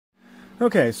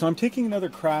Okay, so I'm taking another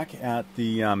crack at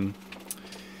the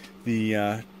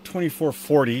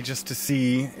 2440 just to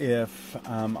see if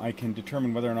I can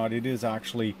determine whether or not it is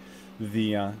actually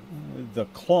the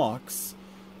clocks,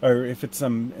 or if it's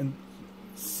some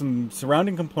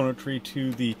surrounding componentry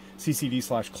to the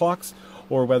CCD/clocks,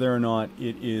 or whether or not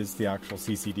it is the actual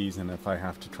CCDs, and if I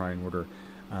have to try and order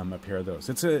a pair of those.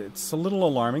 It's a little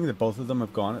alarming that both of them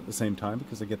have gone at the same time,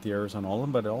 because I get the errors on all of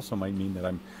them, but it also might mean that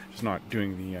I'm just not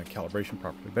doing the calibration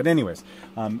properly. But anyways,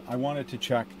 I wanted to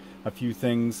check a few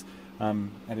things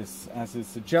as is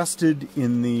suggested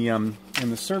in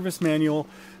the service manual.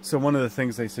 So one of the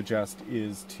things they suggest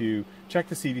is to check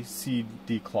the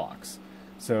CCD clocks.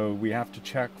 So we have to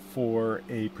check for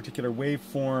a particular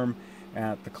waveform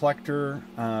at the collector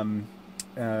of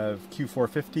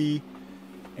Q450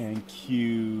 and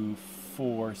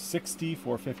Q460.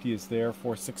 450 is there,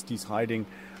 460 is hiding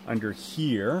under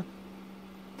here,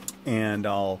 and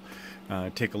I'll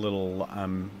take a little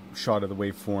shot of the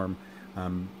waveform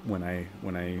when I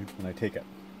take it.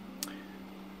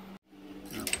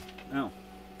 Ow.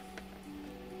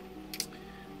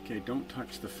 Okay, don't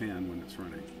touch the fan when it's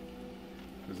running,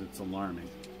 because it's alarming.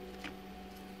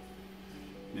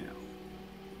 Now,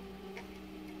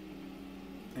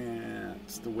 and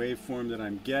it's the waveform that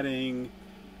I'm getting,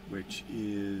 which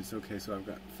is, okay, so I've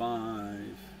got 5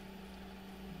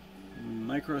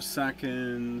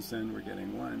 microseconds, and we're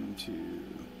getting 1, 2,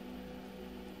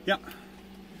 yeah,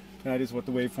 that is what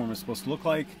the waveform is supposed to look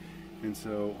like. And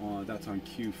so that's on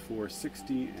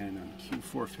Q460, and on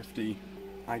Q450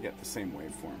 I get the same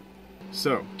waveform.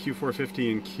 So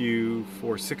Q450 and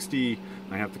Q460,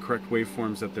 I have the correct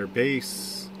waveforms at their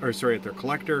base, or sorry, at their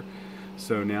collector.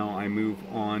 So now I move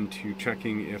on to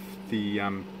checking if the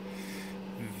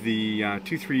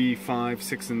 2, 3, 5,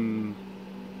 6 and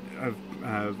of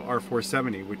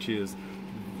R470, which is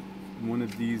one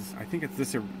of these, I think it's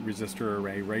this resistor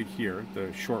array right here,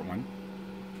 the short one.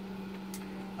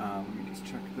 Let me just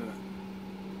check the,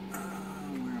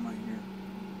 where am I here?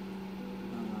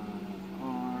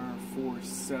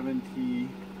 R470,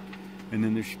 and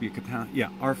then there should be a capacity, yeah,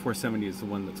 R470 is the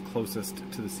one that's closest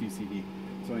to the CCD.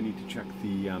 So I need to check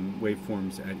the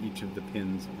waveforms at each of the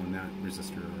pins on that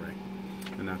resistor array.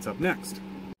 And that's up next.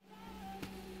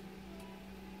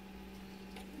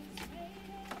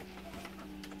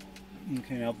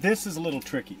 Okay, now this is a little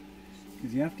tricky,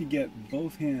 because you have to get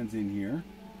both hands in here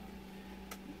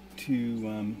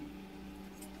to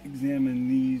examine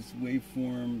these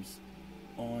waveforms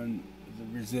on the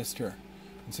resistor.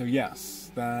 And so yes,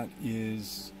 that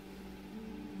is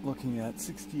looking at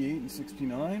 68 and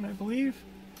 69, I believe.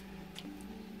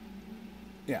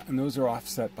 Yeah, and those are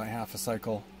offset by half a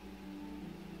cycle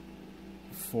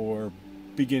for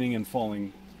beginning and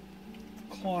falling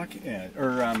clock edge,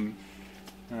 or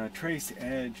trace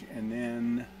edge, and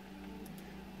then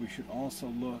we should also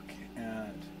look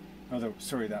at,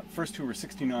 sorry, that first two were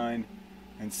 69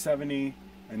 and 70,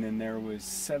 and then there was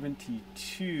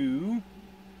 72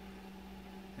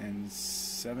 and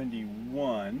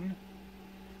 71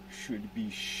 should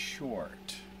be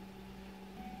short.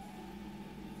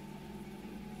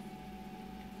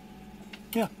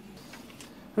 Yeah.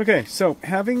 Okay, so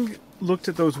having looked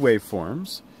at those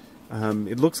waveforms,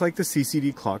 it looks like the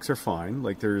CCD clocks are fine.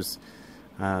 Like there's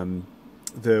the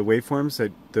waveforms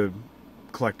at the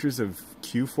collectors of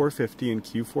Q450 and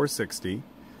Q460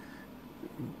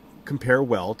 compare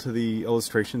well to the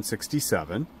illustration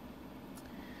 67.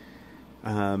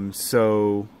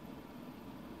 So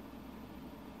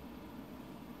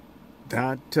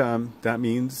that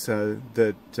means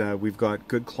that we've got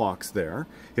good clocks there.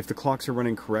 If the clocks are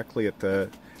running correctly at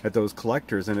those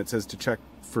collectors, and it says to check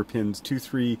for pins 2,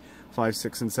 3, 5,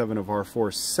 6, and 7 of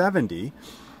R470,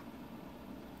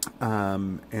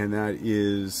 and that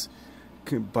is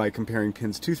by comparing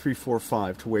pins 2, 3, 4,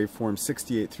 5 to waveform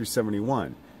 68 through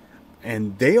 71,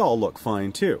 and they all look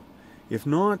fine too. If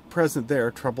not present there,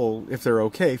 trouble. If they're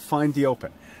okay, find the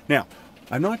open. Now,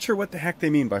 I'm not sure what the heck they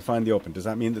mean by find the open. Does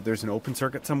that mean that there's an open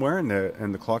circuit somewhere and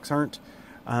the clocks aren't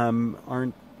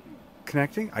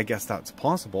connecting? I guess that's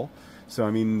possible. So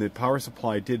I mean, the power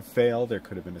supply did fail. There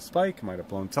could have been a spike, might have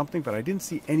blown something, but I didn't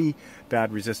see any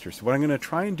bad resistors. So what I'm going to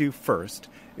try and do first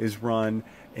is run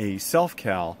a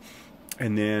self-cal,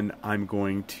 and then I'm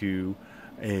going to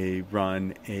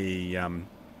run a and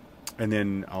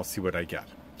then I'll see what I get.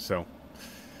 So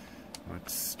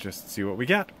let's just see what we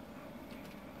get.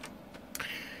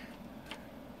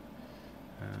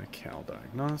 Cal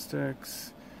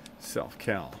diagnostics,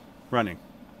 self-cal, running.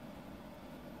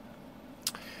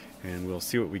 And we'll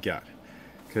see what we get,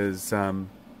 because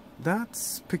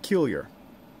that's peculiar.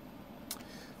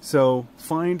 So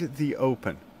find the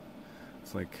open.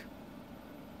 Seems like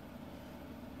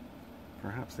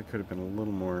perhaps they could have been a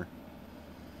little more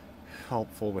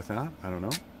helpful with that. I don't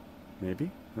know.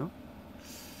 Maybe. No?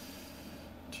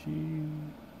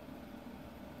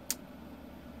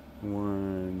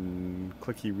 One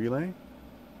clicky relay.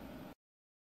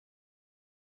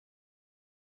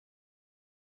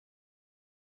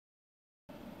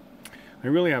 I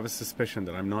really have a suspicion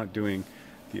that I'm not doing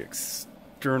the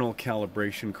external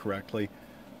calibration correctly,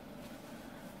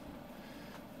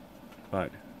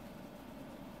 but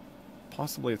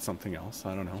possibly it's something else.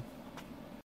 I don't know.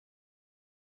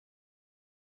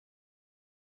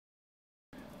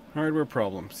 Hardware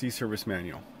problem. See service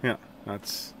manual. Yeah,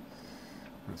 that's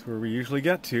where we usually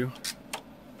get to.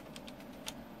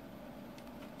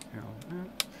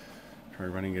 Try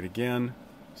running it again.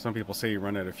 Some people say you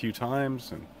run it a few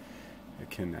times and it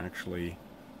can actually...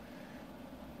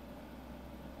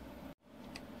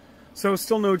 So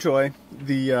still no joy.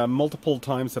 The multiple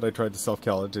times that I tried to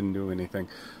self-cal, it didn't do anything.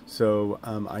 So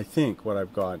I think what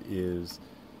I've got is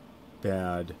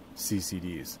bad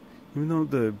CCDs. Even though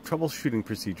the troubleshooting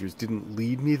procedures didn't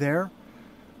lead me there,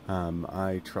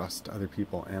 I trust other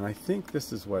people. And I think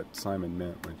this is what Simon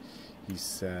meant when he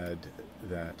said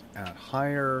that at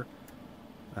higher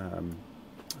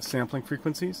sampling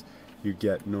frequencies, you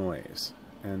get noise.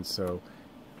 And so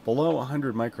below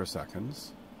 100 microseconds,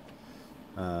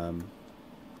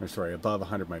 or sorry, above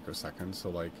 100 microseconds, so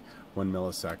like 1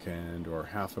 millisecond or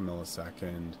half a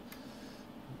millisecond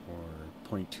or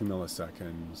 0.2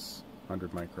 milliseconds,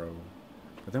 100 micro.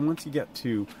 But then once you get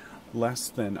to less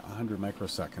than 100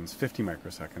 microseconds, 50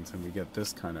 microseconds, and we get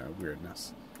this kind of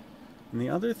weirdness. And the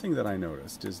other thing that I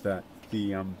noticed is that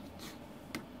the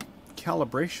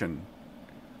calibration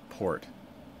port,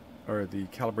 or the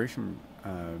calibration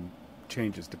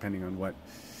changes depending on what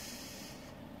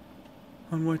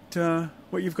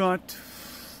you've got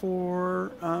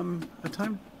for a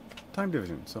time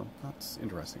division. So that's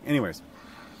interesting. Anyways,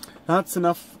 that's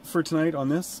enough for tonight on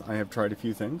this. I have tried a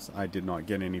few things. I did not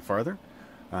get any farther.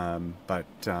 Yeah,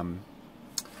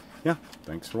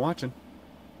 thanks for watching.